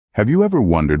Have you ever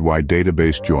wondered why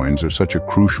database joins are such a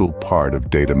crucial part of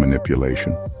data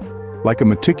manipulation? Like a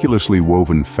meticulously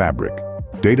woven fabric,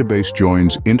 database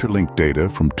joins interlink data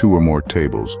from two or more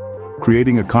tables,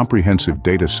 creating a comprehensive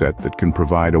data set that can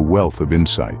provide a wealth of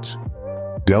insights.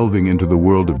 Delving into the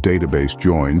world of database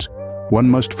joins, one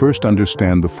must first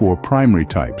understand the four primary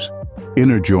types: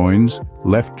 inner joins,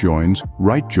 left joins,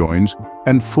 right joins,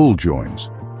 and full joins.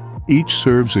 Each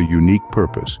serves a unique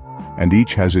purpose, and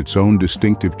each has its own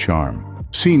distinctive charm.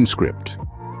 Scene script.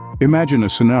 Imagine a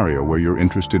scenario where you're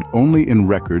interested only in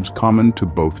records common to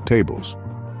both tables.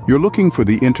 You're looking for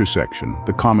the intersection,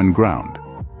 the common ground.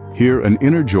 Here, an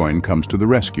inner join comes to the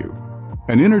rescue.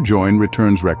 An inner join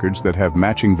returns records that have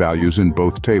matching values in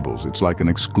both tables. It's like an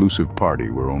exclusive party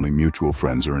where only mutual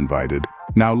friends are invited.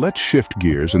 Now let's shift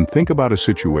gears and think about a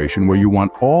situation where you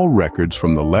want all records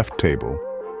from the left table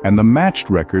and the matched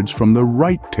records from the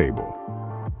right table.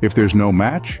 If there's no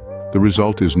match, the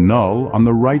result is null on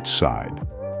the right side.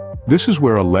 This is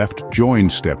where a left join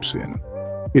steps in.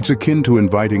 It's akin to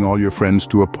inviting all your friends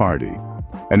to a party,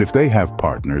 and if they have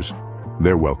partners,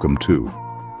 they're welcome too.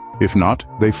 If not,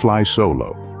 they fly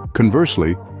solo.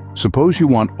 Conversely, suppose you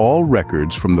want all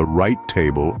records from the right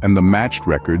table and the matched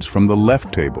records from the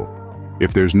left table.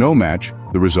 If there's no match,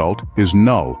 the result is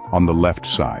null on the left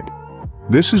side.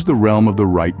 This is the realm of the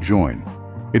right join.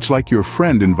 It's like your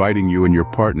friend inviting you and your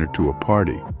partner to a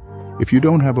party. If you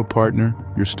don't have a partner,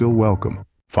 you're still welcome.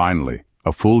 Finally,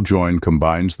 a full join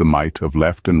combines the might of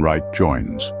left and right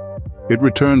joins. It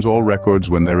returns all records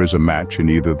when there is a match in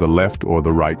either the left or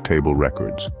the right table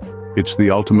records. It's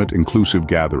the ultimate inclusive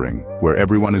gathering, where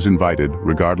everyone is invited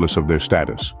regardless of their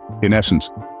status. In essence,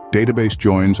 database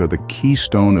joins are the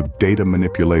keystone of data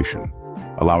manipulation,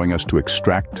 allowing us to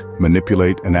extract,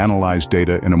 manipulate, and analyze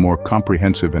data in a more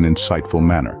comprehensive and insightful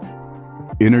manner.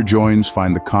 Inner joins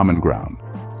find the common ground.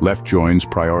 Left joins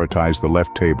prioritize the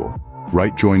left table.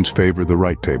 Right joins favor the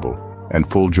right table, and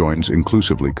full joins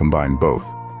inclusively combine both.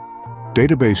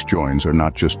 Database joins are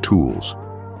not just tools.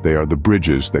 They are the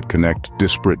bridges that connect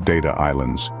disparate data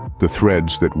islands, the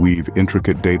threads that weave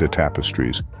intricate data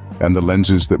tapestries, and the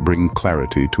lenses that bring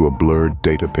clarity to a blurred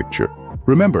data picture.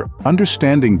 Remember,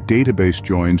 understanding database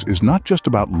joins is not just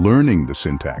about learning the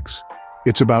syntax.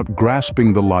 It's about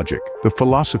grasping the logic, the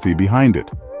philosophy behind it.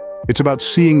 It's about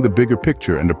seeing the bigger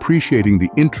picture and appreciating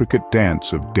the intricate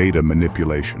dance of data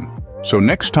manipulation. So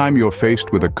next time you're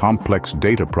faced with a complex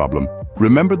data problem,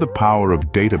 remember the power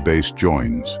of database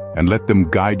joins and let them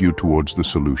guide you towards the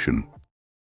solution.